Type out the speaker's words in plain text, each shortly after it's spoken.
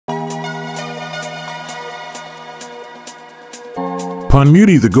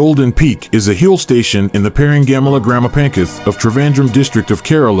Ponmudi, the Golden Peak, is a hill station in the Parangamala Gramapanchayath of Trivandrum district of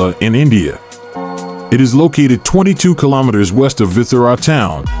Kerala in India. It is located 22 kilometers west of Vithura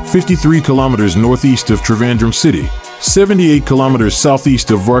town, 53 kilometers northeast of Trivandrum city, 78 kilometers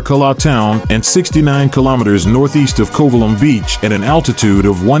southeast of Varkala town, and 69 kilometers northeast of Kovalam beach at an altitude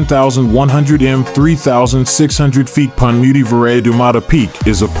of 1,100 m 3,600 feet. Ponmudi Varayadumata Peak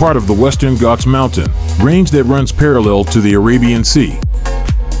is a part of the Western Ghats mountain range that runs parallel to the Arabian Sea.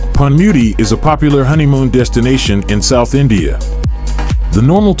 Ponmudi is a popular honeymoon destination in South India. The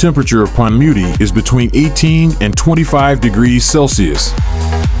normal temperature of Ponmudi is between 18 and 25 degrees Celsius.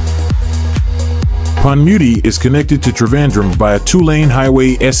 Ponmudi is connected to Trivandrum by a two-lane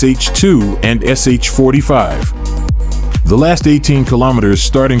highway SH2 and SH45. The last 18 kilometers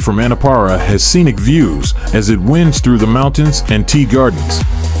starting from Annapara has scenic views as it winds through the mountains and tea gardens.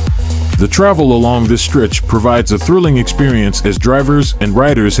 The travel along this stretch provides a thrilling experience as drivers and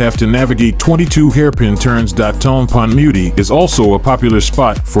riders have to navigate 22 hairpin turns. Ponmudi is also a popular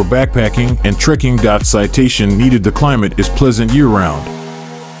spot for backpacking and trekking. Citation needed. The climate is pleasant year-round.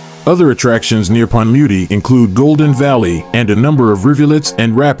 Other attractions near Ponmudi include Golden Valley and a number of rivulets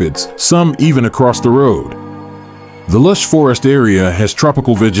and rapids, some even across the road. The lush forest area has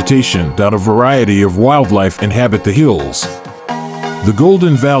tropical vegetation. A variety of wildlife inhabit the hills. The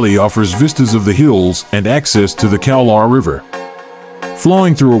Golden Valley offers vistas of the hills and access to the Kaular River.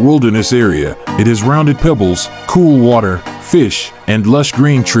 Flowing through a wilderness area, it has rounded pebbles, cool water, fish, and lush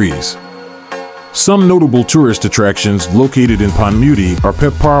green trees. Some notable tourist attractions located in Ponmudi are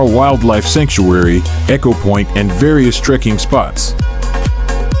Peppara Wildlife Sanctuary, Echo Point, and various trekking spots.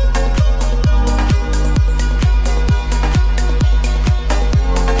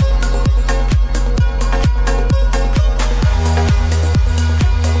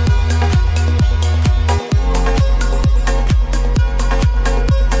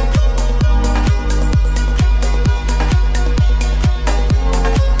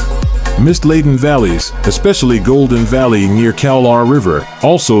 Mist-laden valleys, especially Golden Valley near Kaular River,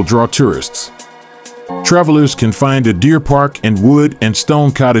 also draw tourists. Travelers can find a deer park and wood and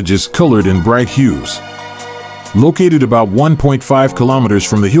stone cottages colored in bright hues. Located about 1.5 kilometers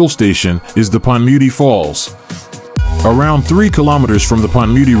from the hill station is the Ponmudi Falls. Around 3 kilometers from the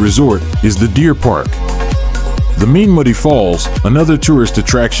Ponmudi Resort is the Deer Park. The Meenmudi Falls, another tourist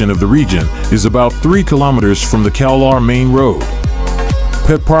attraction of the region, is about 3 kilometers from the Kaular main road.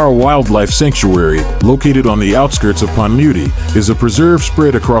 Peppara Wildlife Sanctuary, located on the outskirts of Ponmudi, is a preserve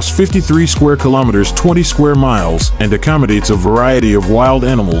spread across 53 square kilometers 20 square miles and accommodates a variety of wild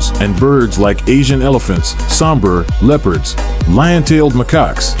animals and birds like Asian elephants, sambar, leopards, lion-tailed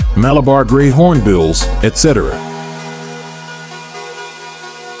macaques, Malabar gray hornbills, etc.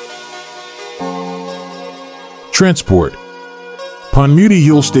 Transport. Ponmudi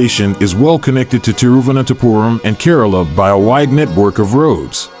Hill Station is well connected to Tiruvananthapuram and Kerala by a wide network of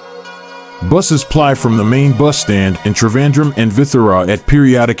roads. Buses ply from the main bus stand in Trivandrum and Vithura at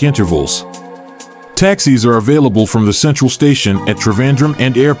periodic intervals. Taxis are available from the central station at Trivandrum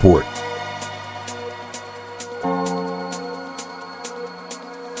and airport.